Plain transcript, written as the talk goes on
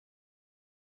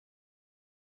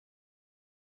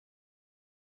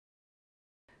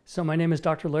So my name is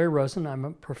Dr. Larry Rosen. I'm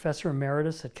a professor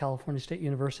emeritus at California State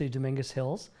University, Dominguez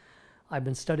Hills. I've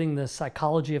been studying the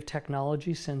psychology of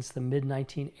technology since the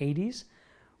mid-1980s,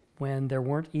 when there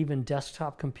weren't even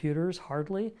desktop computers,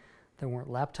 hardly. There weren't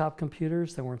laptop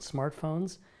computers, there weren't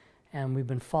smartphones. And we've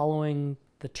been following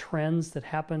the trends that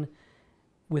happen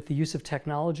with the use of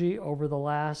technology over the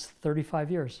last 35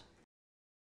 years.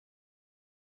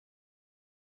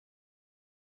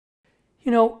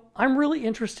 You know, I'm really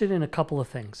interested in a couple of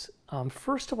things.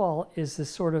 First of all is this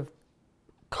sort of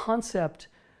concept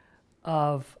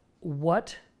of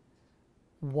what,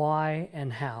 why,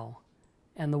 and how.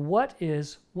 And the what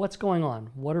is what's going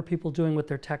on. What are people doing with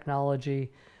their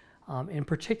technology? In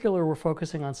particular, we're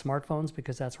focusing on smartphones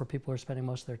because that's where people are spending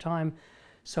most of their time.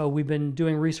 So we've been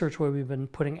doing research where we've been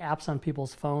putting apps on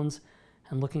people's phones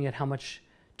and looking at how much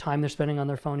time they're spending on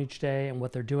their phone each day and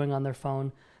what they're doing on their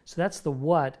phone. So that's the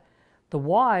what. The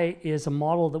why is a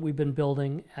model that we've been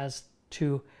building as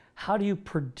to how do you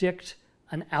predict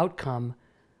an outcome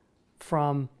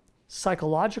from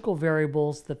psychological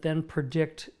variables that then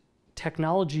predict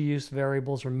technology use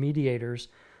variables or mediators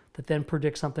that then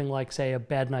predict something like, say, a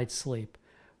bad night's sleep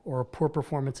or a poor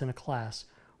performance in a class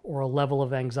or a level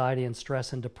of anxiety and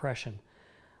stress and depression.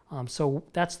 So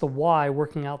that's the why,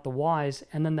 working out the whys.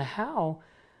 And then the how,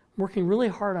 working really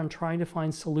hard on trying to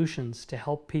find solutions to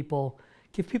help people,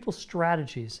 give people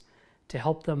strategies to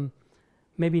help them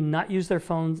maybe not use their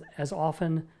phones as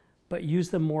often, but use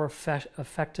them more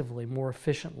effectively, more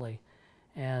efficiently.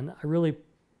 And I really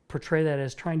portray that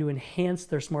as trying to enhance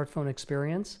their smartphone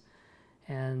experience.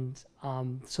 And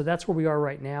so that's where we are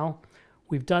right now.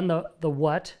 We've done the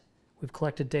what. We've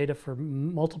collected data for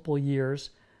multiple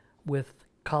years with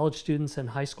college students and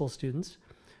high school students.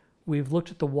 We've looked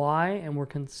at the why, and we're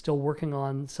still working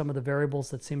on some of the variables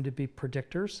that seem to be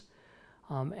predictors.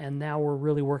 And now we're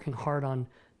really working hard on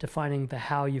defining the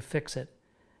how you fix it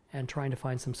and trying to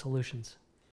find some solutions.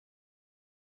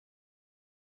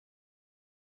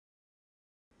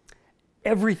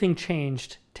 Everything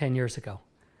changed 10 years ago.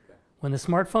 When the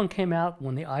smartphone came out,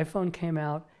 when the iPhone came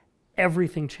out,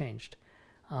 everything changed.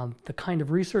 The kind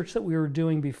of research that we were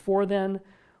doing before then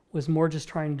was more just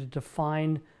trying to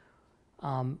define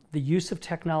the use of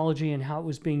technology and how it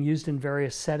was being used in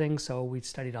various settings. So we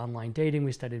studied online dating,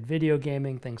 we studied video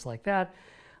gaming, things like that.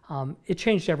 It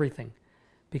changed everything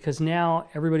because now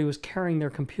everybody was carrying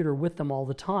their computer with them all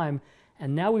the time.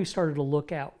 And now we started to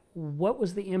look at what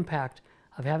was the impact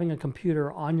of having a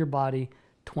computer on your body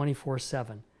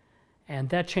 24/7. And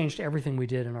that changed everything we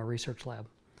did in our research lab.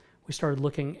 We started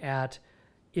looking at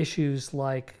issues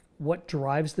like what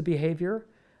drives the behavior,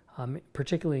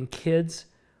 particularly in kids,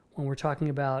 when we're talking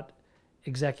about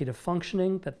executive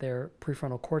functioning, that their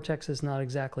prefrontal cortex is not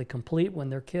exactly complete when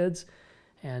they're kids,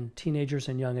 and teenagers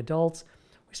and young adults.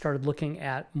 We started looking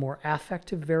at more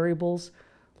affective variables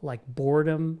like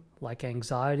boredom, like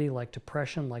anxiety, like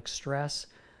depression, like stress.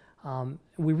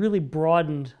 We really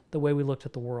broadened the way we looked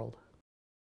at the world.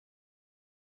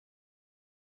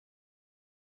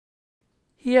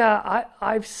 Yeah,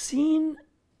 I've seen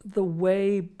the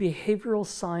way behavioral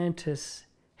scientists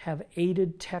have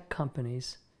aided tech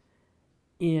companies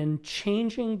in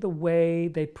changing the way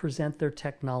they present their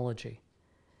technology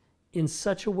in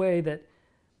such a way that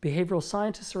behavioral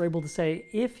scientists are able to say,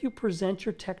 if you present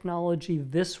your technology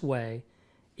this way,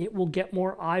 it will get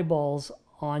more eyeballs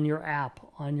on your app,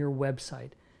 on your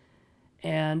website.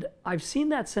 And I've seen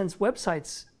that since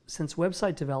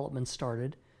website development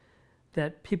started,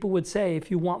 that people would say,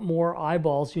 if you want more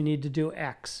eyeballs, you need to do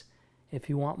X. If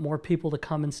you want more people to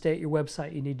come and stay at your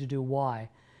website, you need to do Y.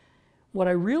 What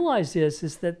I realized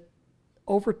is that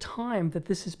over time that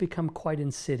this has become quite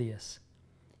insidious.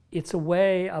 It's a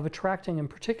way of attracting, and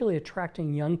particularly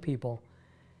attracting young people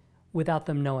without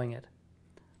them knowing it.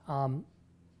 And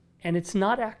it's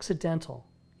not accidental,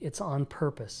 it's on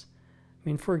purpose. I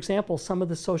mean, for example, some of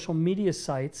the social media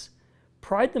sites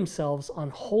pride themselves on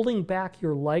holding back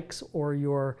your likes or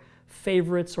your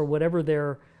favorites or whatever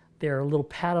their little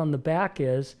pat on the back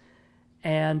is,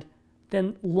 and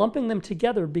then lumping them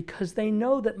together because they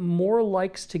know that more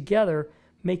likes together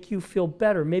make you feel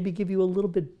better, maybe give you a little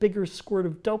bit bigger squirt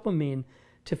of dopamine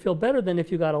to feel better than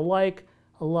if you got a like,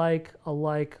 a like, a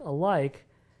like, a like.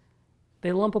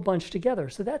 They lump a bunch together.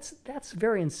 So that's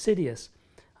very insidious.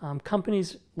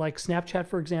 Companies like Snapchat,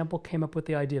 for example, came up with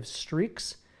the idea of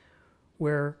streaks,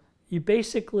 where you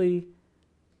basically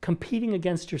competing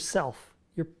against yourself.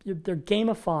 They're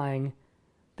gamifying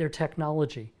their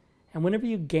technology. And whenever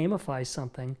you gamify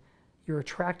something, you're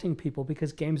attracting people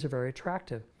because games are very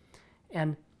attractive.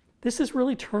 And this has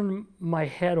really turned my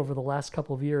head over the last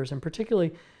couple of years, and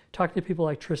particularly talking to people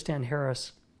like Tristan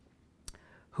Harris,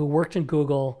 who worked in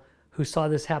Google, who saw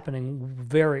this happening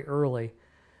very early.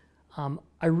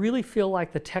 I really feel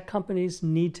like the tech companies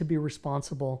need to be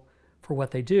responsible for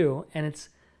what they do, and it's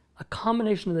a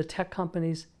combination of the tech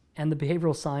companies and the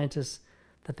behavioral scientists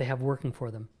that they have working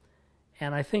for them.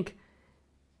 And I think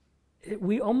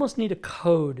we almost need a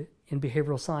code in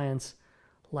behavioral science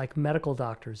like medical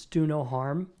doctors, do no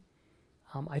harm.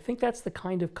 I think that's the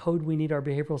kind of code we need our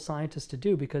behavioral scientists to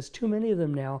do, because too many of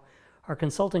them now are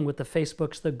consulting with the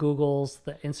Facebooks, the Googles,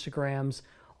 the Instagrams,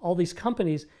 all these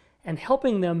companies, and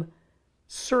helping them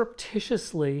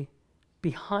surreptitiously,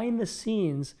 behind the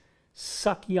scenes,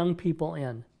 suck young people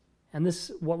in. And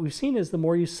this, what we've seen is the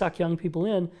more you suck young people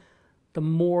in, the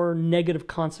more negative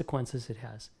consequences it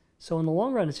has. So in the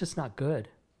long run, it's just not good.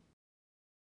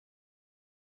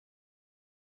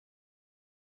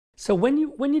 So when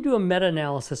you do a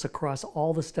meta-analysis across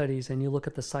all the studies and you look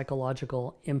at the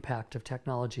psychological impact of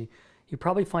technology, you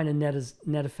probably find a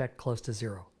net effect close to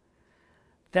zero.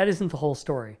 That isn't the whole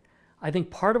story. I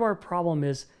think part of our problem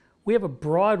is we have a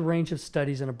broad range of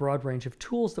studies and a broad range of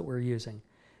tools that we're using.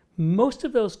 Most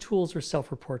of those tools are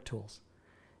self-report tools.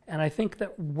 And I think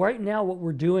that right now what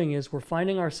we're doing is we're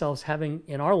finding ourselves having,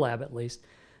 in our lab at least,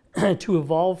 to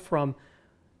evolve from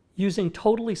using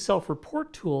totally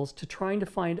self-report tools to trying to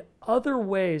find other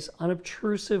ways,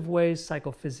 unobtrusive ways,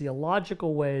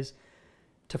 psychophysiological ways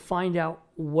to find out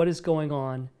what is going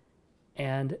on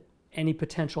and any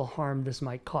potential harm this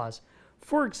might cause.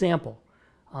 For example,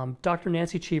 Dr.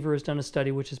 Nancy Cheever has done a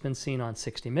study which has been seen on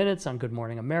 60 Minutes, on Good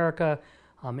Morning America,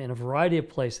 in a variety of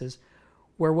places,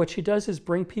 where what she does is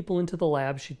bring people into the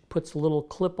lab. She puts a little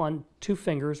clip on 2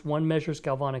 fingers. One measures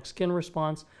galvanic skin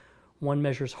response, one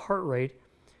measures heart rate.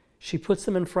 She puts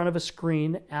them in front of a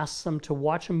screen, asks them to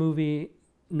watch a movie,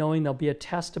 knowing there'll be a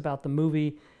test about the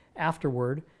movie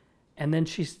afterward, and then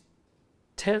she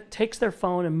takes their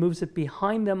phone and moves it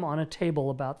behind them on a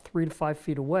table about 3 to 5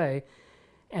 feet away,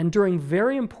 and during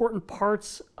very important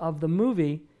parts of the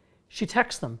movie, she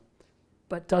texts them,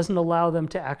 but doesn't allow them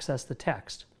to access the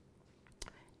text.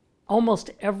 Almost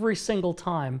every single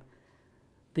time,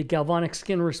 the galvanic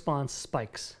skin response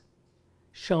spikes,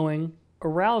 showing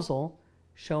arousal,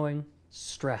 showing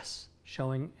stress,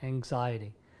 showing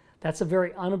anxiety. That's a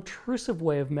very unobtrusive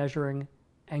way of measuring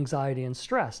anxiety and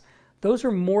stress. Those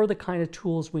are more the kind of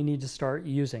tools we need to start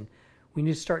using. We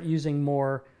need to start using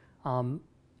more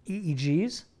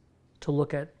EEGs to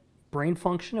look at brain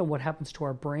function and what happens to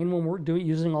our brain when we're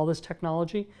using all this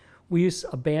technology. We use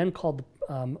a band called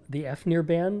the FNIR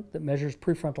band that measures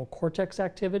prefrontal cortex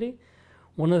activity.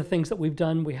 One of the things that we've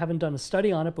done, we haven't done a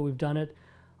study on it, but we've done it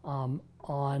on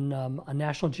a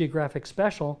National Geographic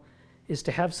special, is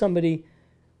to have somebody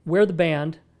wear the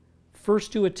band,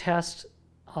 first do a test.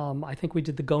 I think we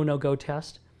did the go, no-go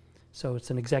test. So it's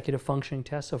an executive functioning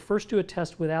test. So first do a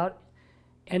test without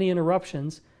any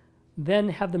interruptions, then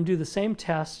have them do the same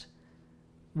test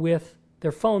with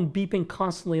their phone beeping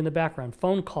constantly in the background.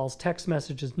 Phone calls, text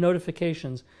messages,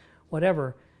 notifications,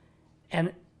 whatever.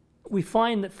 And we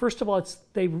find that, first of all,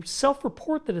 they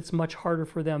self-report that it's much harder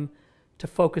for them to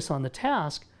focus on the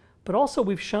task, but also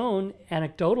we've shown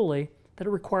anecdotally that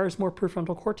it requires more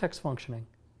prefrontal cortex functioning.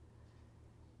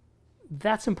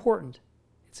 That's important.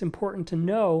 It's important to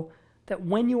know that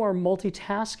when you are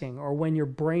multitasking or when your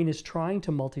brain is trying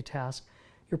to multitask,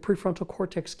 your prefrontal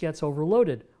cortex gets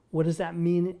overloaded. What does that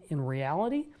mean in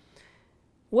reality?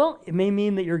 Well, it may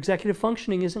mean that your executive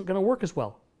functioning isn't going to work as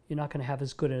well. You're not going to have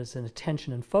as good as an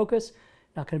attention and focus.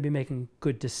 You're not going to be making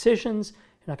good decisions.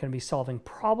 You're not going to be solving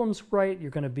problems right.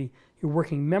 Your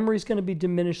working memory is going to be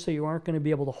diminished, so you aren't going to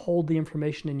be able to hold the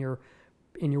information in your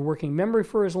working memory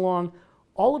for as long.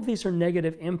 All of these are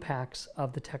negative impacts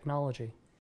of the technology.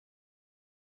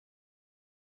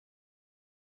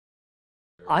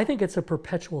 I think it's a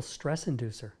perpetual stress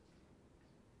inducer.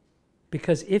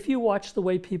 Because if you watch the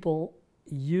way people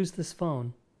use this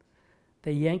phone,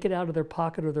 they yank it out of their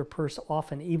pocket or their purse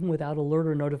often, even without alert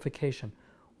or notification.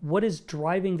 What is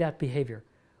driving that behavior?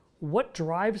 What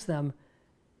drives them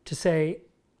to say,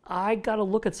 I got to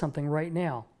look at something right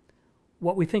now?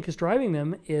 What we think is driving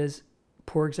them is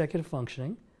poor executive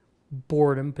functioning,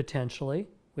 boredom potentially.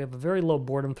 We have a very low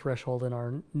boredom threshold in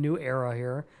our new era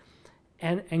here,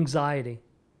 and anxiety.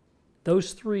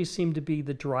 Those 3 seem to be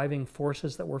the driving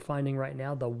forces that we're finding right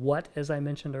now. The what, as I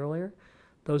mentioned earlier,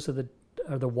 those are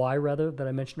the why rather, that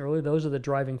I mentioned earlier, those are the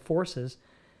driving forces.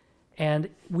 And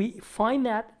we find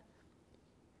that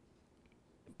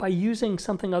by using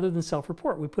something other than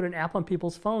self-report. We put an app on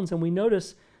people's phones and we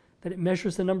notice that it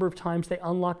measures the number of times they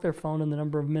unlock their phone and the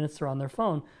number of minutes they're on their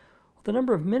phone. Well, the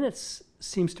number of minutes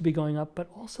seems to be going up,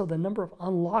 but also the number of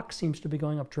unlocks seems to be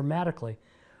going up dramatically.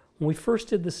 When we first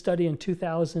did the study in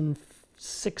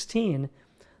 2016,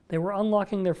 they were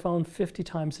unlocking their phone 50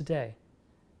 times a day.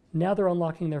 Now they're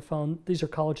unlocking their phone, these are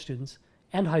college students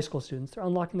and high school students, they're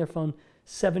unlocking their phone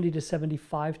 70 to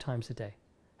 75 times a day.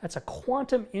 That's a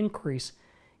quantum increase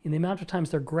in the amount of times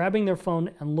they're grabbing their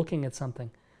phone and looking at something.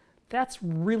 That's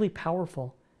really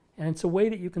powerful. And it's a way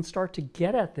that you can start to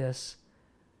get at this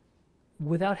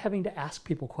without having to ask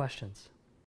people questions.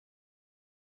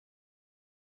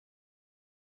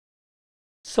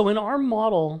 So in our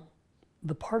model,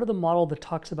 the part of the model that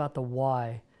talks about the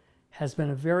why has been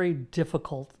a very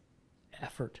difficult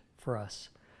effort for us.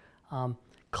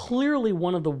 Clearly,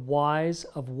 one of the whys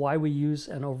of why we use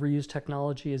and overuse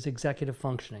technology is executive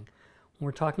functioning. When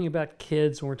we're talking about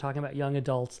kids, when we're talking about young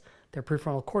adults, their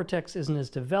prefrontal cortex isn't as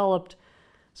developed.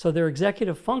 So their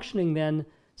executive functioning then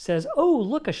says, oh,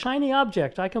 look, a shiny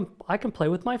object. I can play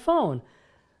with my phone.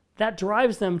 That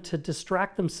drives them to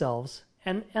distract themselves.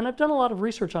 And I've done a lot of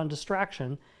research on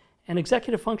distraction, and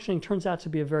executive functioning turns out to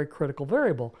be a very critical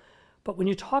variable. But when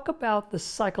you talk about the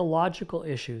psychological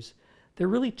issues, there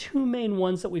are really two main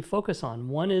ones that we focus on.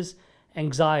 One is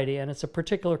anxiety, and it's a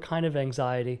particular kind of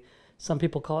anxiety. Some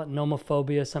people call it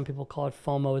nomophobia, some people call it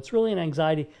FOMO. It's really an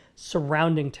anxiety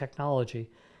surrounding technology.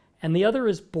 And the other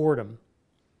is boredom.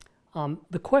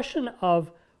 The question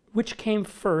of which came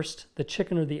first, the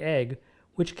chicken or the egg,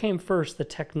 which came first, the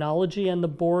technology and the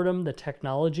boredom, the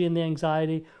technology and the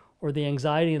anxiety, or the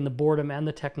anxiety and the boredom and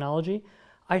the technology,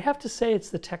 I'd have to say it's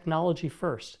the technology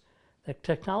first. The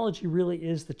technology really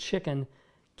is the chicken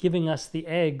giving us the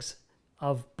eggs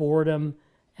of boredom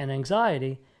and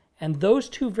anxiety, and those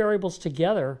two variables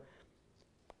together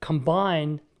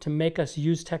combine to make us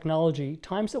use technology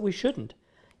times that we shouldn't.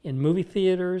 In movie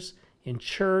theaters, in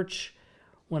church,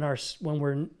 when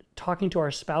we're talking to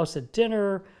our spouse at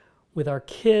dinner, with our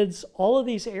kids, all of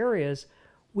these areas,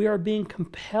 we are being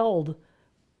compelled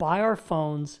by our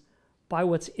phones, by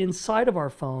what's inside of our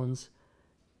phones,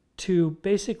 to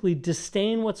basically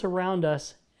disdain what's around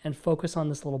us and focus on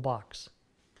this little box.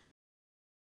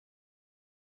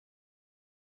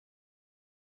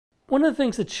 One of the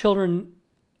things that children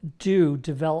do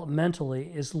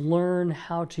developmentally is learn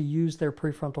how to use their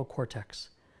prefrontal cortex.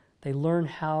 They learn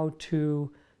how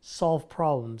to solve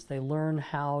problems. They learn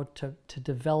how to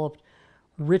develop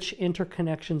rich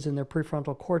interconnections in their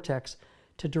prefrontal cortex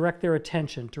to direct their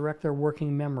attention, direct their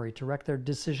working memory, direct their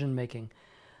decision making.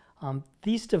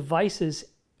 These devices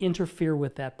interfere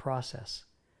with that process.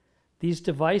 These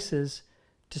devices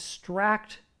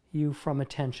distract you from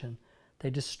attention. They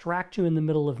distract you in the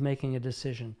middle of making a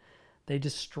decision. They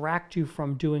distract you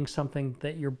from doing something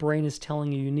that your brain is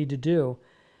telling you need to do.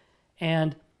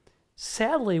 And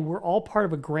sadly, we're all part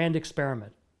of a grand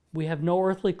experiment. We have no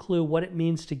earthly clue what it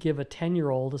means to give a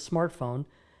 10-year-old a smartphone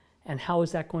and how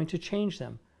is that going to change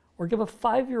them. Or give a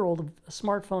 5-year-old a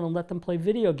smartphone and let them play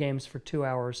video games for 2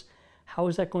 hours. How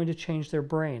is that going to change their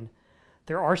brain?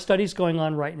 There are studies going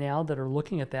on right now that are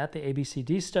looking at that. The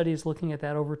ABCD study is looking at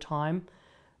that over time.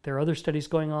 There are other studies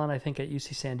going on, I think, at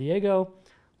UC San Diego,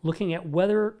 looking at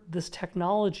whether this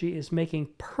technology is making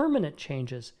permanent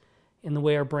changes in the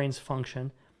way our brains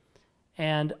function.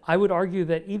 And I would argue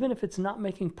that even if it's not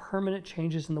making permanent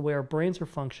changes in the way our brains are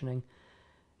functioning,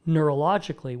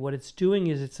 neurologically, what it's doing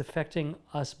is it's affecting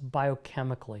us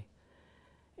biochemically.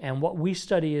 And what we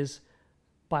study is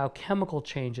biochemical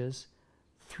changes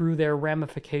through their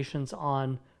ramifications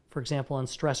on, for example, on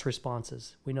stress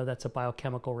responses. We know that's a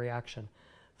biochemical reaction.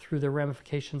 Through their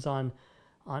ramifications on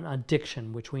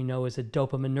addiction, which we know is a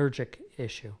dopaminergic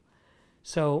issue.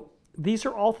 So these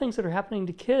are all things that are happening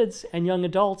to kids and young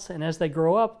adults, and as they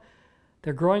grow up,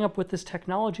 they're growing up with this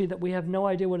technology that we have no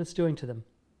idea what it's doing to them.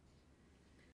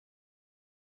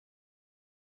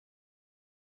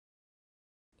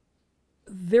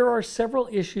 There are several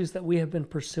issues that we have been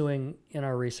pursuing in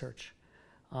our research.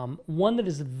 One that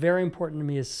is very important to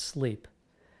me is sleep.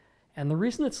 And the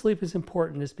reason that sleep is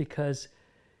important is because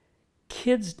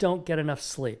kids don't get enough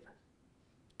sleep.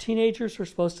 Teenagers are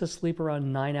supposed to sleep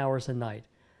around 9 hours a night.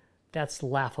 That's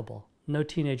laughable. No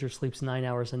teenager sleeps 9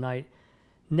 hours a night.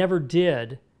 Never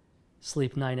did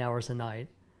sleep 9 hours a night,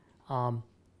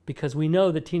 because we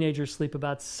know that teenagers sleep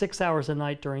about 6 hours a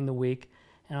night during the week,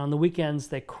 and on the weekends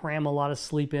they cram a lot of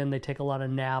sleep in, they take a lot of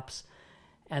naps,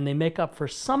 and they make up for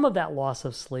some of that loss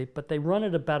of sleep, but they run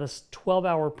at about a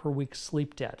 12-hour per week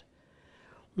sleep debt.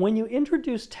 When you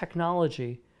introduce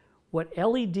technology, what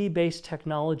LED-based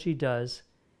technology does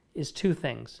is two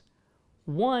things.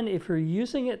 One, if you're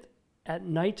using it at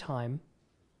nighttime,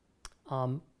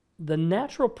 the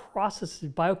natural processes,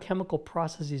 biochemical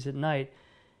processes at night,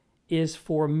 is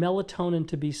for melatonin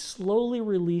to be slowly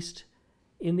released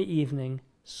in the evening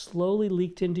slowly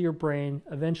leaked into your brain,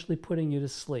 eventually putting you to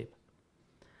sleep.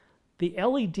 The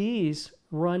LEDs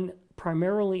run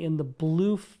primarily in the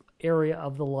blue area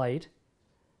of the light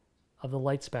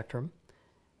spectrum,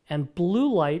 and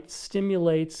blue light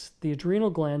stimulates the adrenal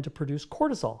gland to produce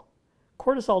cortisol.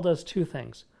 Cortisol does two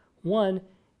things. One,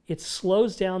 it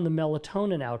slows down the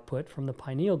melatonin output from the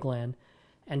pineal gland,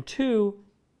 and two,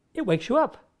 it wakes you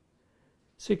up.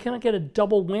 So you kind of get a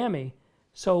double whammy.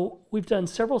 So we've done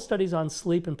several studies on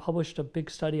sleep and published a big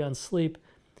study on sleep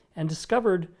and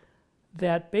discovered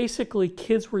that basically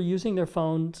kids were using their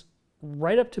phones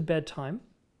right up to bedtime.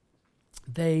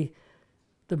 The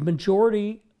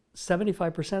majority,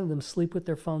 75% of them, sleep with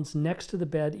their phones next to the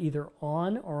bed, either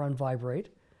on or on vibrate.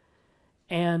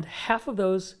 And half of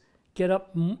those get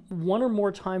up one or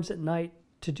more times at night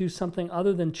to do something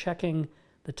other than checking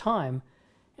the time.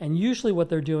 And usually what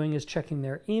they're doing is checking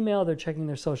their email, they're checking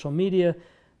their social media,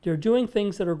 they're doing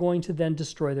things that are going to then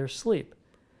destroy their sleep.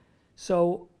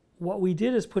 So what we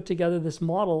did is put together this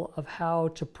model of how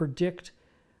to predict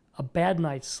a bad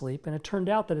night's sleep, and it turned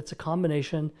out that it's a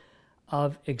combination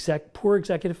of poor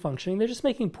executive functioning. They're just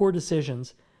making poor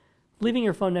decisions. Leaving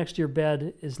your phone next to your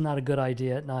bed is not a good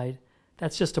idea at night.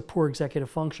 That's just a poor executive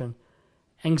function.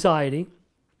 Anxiety.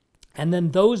 And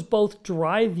then those both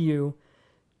drive you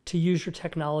to use your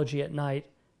technology at night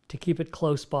to keep it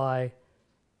close by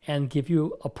and give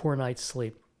you a poor night's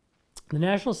sleep. The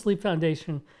National Sleep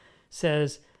Foundation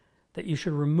says that you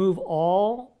should remove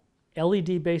all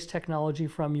LED-based technology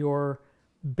from your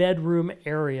bedroom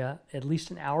area at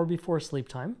least an hour before sleep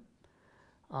time.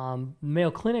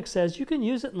 Mayo Clinic says you can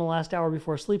use it in the last hour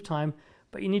before sleep time,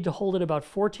 but you need to hold it about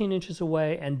 14 inches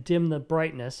away and dim the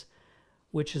brightness,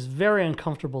 which is very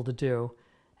uncomfortable to do.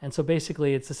 And so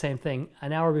basically it's the same thing.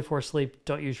 An hour before sleep,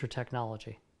 don't use your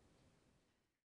technology.